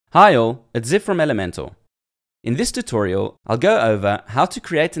Hi all, it's Ziv from Elementor. In this tutorial, I'll go over how to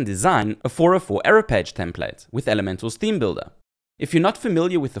create and design a 404 error page template with Elementor's theme builder. If you're not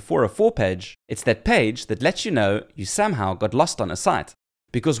familiar with the 404 page, it's that page that lets you know you somehow got lost on a site,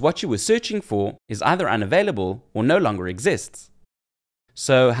 because what you were searching for is either unavailable or no longer exists.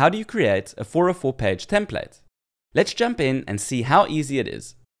 So how do you create a 404 page template? Let's jump in and see how easy it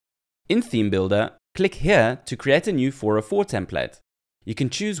is. In Theme Builder, click here to create a new 404 template. You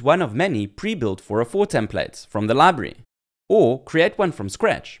can choose one of many pre-built 404 templates from the library, or create one from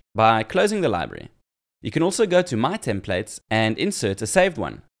scratch by closing the library. You can also go to My Templates and insert a saved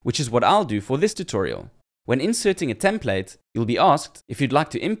one, which is what I'll do for this tutorial. When inserting a template, you'll be asked if you'd like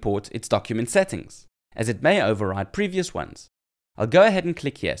to import its document settings, as it may override previous ones. I'll go ahead and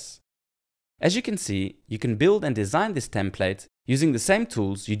click Yes. As you can see, you can build and design this template using the same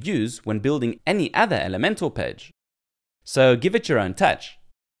tools you'd use when building any other Elementor page. So give it your own touch.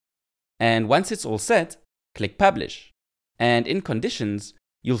 And once it's all set, click Publish. And in Conditions,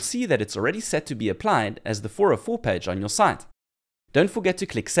 you'll see that it's already set to be applied as the 404 page on your site. Don't forget to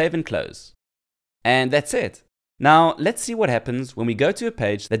click Save and Close. And that's it. Now let's see what happens when we go to a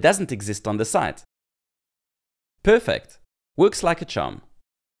page that doesn't exist on the site. Perfect. Works like a charm.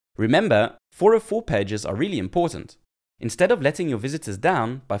 Remember, 404 pages are really important. Instead of letting your visitors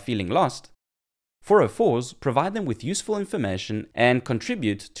down by feeling lost, 404s provide them with useful information and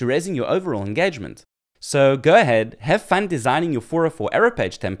contribute to raising your overall engagement. So go ahead, have fun designing your 404 error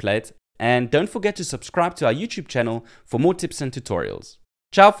page template, and don't forget to subscribe to our YouTube channel for more tips and tutorials.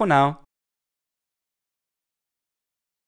 Ciao for now!